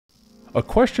A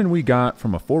question we got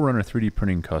from a Forerunner 3D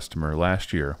printing customer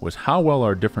last year was how well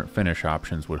our different finish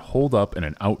options would hold up in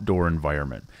an outdoor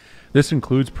environment. This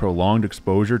includes prolonged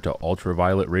exposure to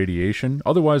ultraviolet radiation,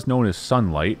 otherwise known as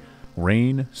sunlight,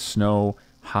 rain, snow,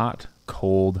 hot,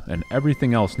 cold, and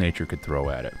everything else nature could throw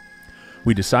at it.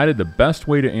 We decided the best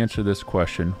way to answer this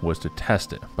question was to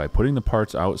test it by putting the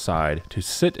parts outside to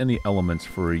sit in the elements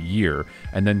for a year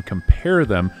and then compare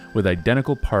them with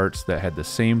identical parts that had the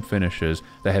same finishes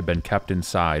that had been kept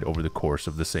inside over the course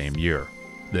of the same year.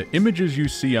 The images you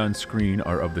see on screen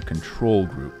are of the control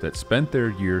group that spent their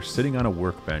year sitting on a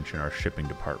workbench in our shipping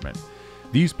department.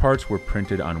 These parts were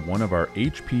printed on one of our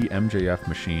HP MJF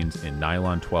machines in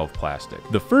nylon 12 plastic.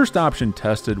 The first option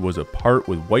tested was a part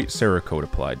with white Cerakote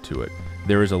applied to it.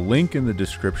 There is a link in the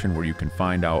description where you can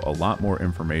find out a lot more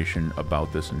information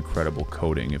about this incredible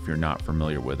coating if you're not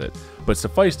familiar with it. But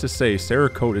suffice to say,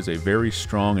 Cerakote is a very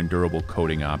strong and durable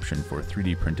coating option for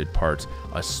 3D printed parts,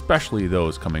 especially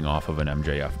those coming off of an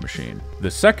MJF machine.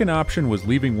 The second option was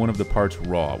leaving one of the parts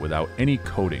raw without any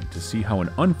coating to see how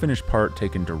an unfinished part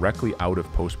taken directly out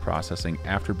of post-processing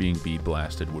after being bead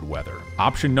blasted would weather.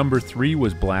 Option number 3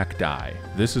 was black dye.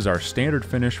 This is our standard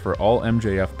finish for all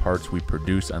MJF parts we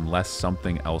produce unless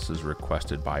something else is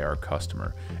requested by our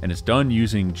customer, and it's done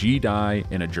using G-dye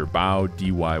in a Girbau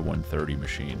DY130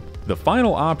 machine. The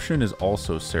final option is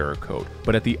also Cerakote,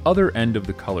 but at the other end of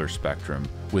the color spectrum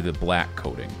with a black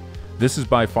coating. This is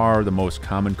by far the most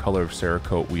common color of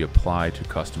Cerakote we apply to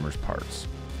customers' parts.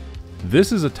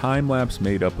 This is a time-lapse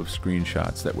made up of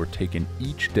screenshots that were taken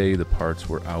each day the parts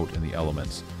were out in the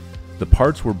elements. The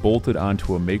parts were bolted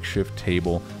onto a makeshift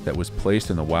table that was placed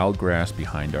in the wild grass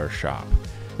behind our shop.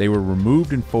 They were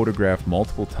removed and photographed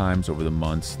multiple times over the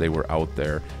months they were out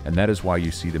there, and that is why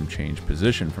you see them change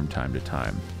position from time to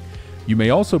time. You may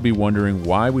also be wondering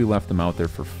why we left them out there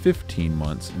for 15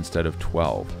 months instead of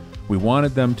 12. We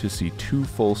wanted them to see 2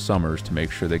 full summers to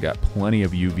make sure they got plenty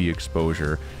of UV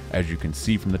exposure. As you can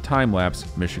see from the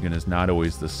time-lapse, Michigan is not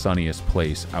always the sunniest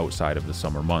place outside of the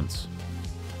summer months.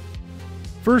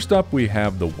 First up, we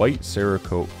have the white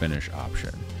Cerakote finish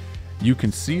option. You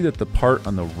can see that the part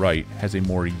on the right has a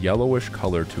more yellowish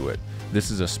color to it.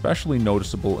 This is especially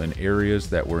noticeable in areas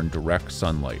that were in direct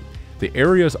sunlight. The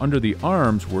areas under the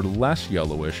arms were less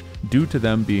yellowish due to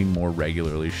them being more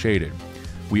regularly shaded.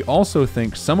 We also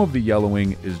think some of the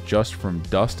yellowing is just from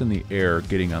dust in the air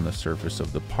getting on the surface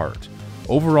of the part.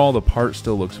 Overall, the part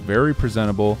still looks very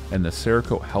presentable, and the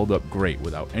Cerakote held up great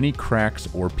without any cracks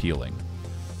or peeling.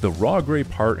 The raw gray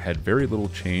part had very little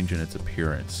change in its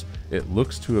appearance. It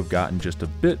looks to have gotten just a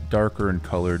bit darker in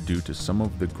color due to some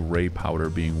of the gray powder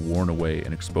being worn away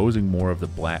and exposing more of the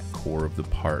black core of the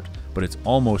part, but it's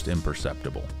almost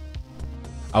imperceptible.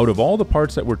 Out of all the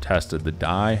parts that were tested, the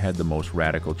dye had the most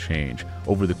radical change.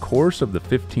 Over the course of the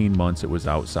 15 months it was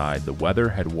outside, the weather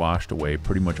had washed away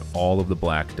pretty much all of the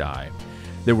black dye.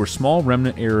 There were small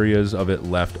remnant areas of it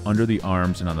left under the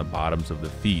arms and on the bottoms of the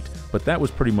feet, but that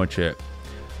was pretty much it.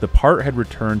 The part had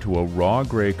returned to a raw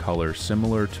gray color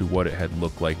similar to what it had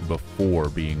looked like before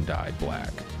being dyed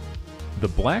black. The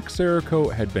black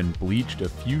Cerakote had been bleached a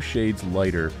few shades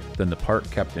lighter than the part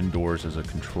kept indoors as a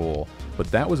control,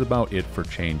 but that was about it for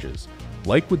changes.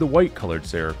 Like with the white colored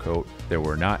Cerakote, there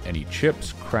were not any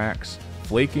chips, cracks,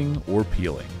 flaking, or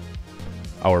peeling.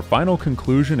 Our final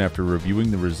conclusion after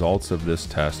reviewing the results of this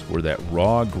test were that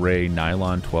raw gray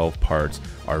nylon 12 parts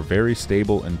are very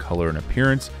stable in color and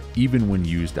appearance, even when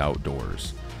used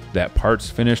outdoors. That parts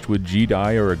finished with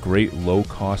G-dye are a great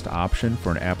low-cost option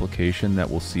for an application that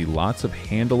will see lots of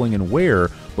handling and wear,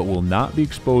 but will not be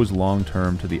exposed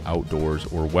long-term to the outdoors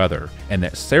or weather. And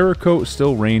that Cerakote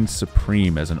still reigns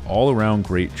supreme as an all-around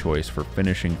great choice for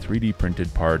finishing 3D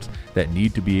printed parts that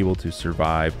need to be able to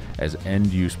survive as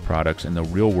end-use products in the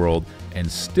real world and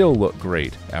still look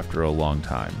great after a long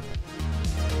time.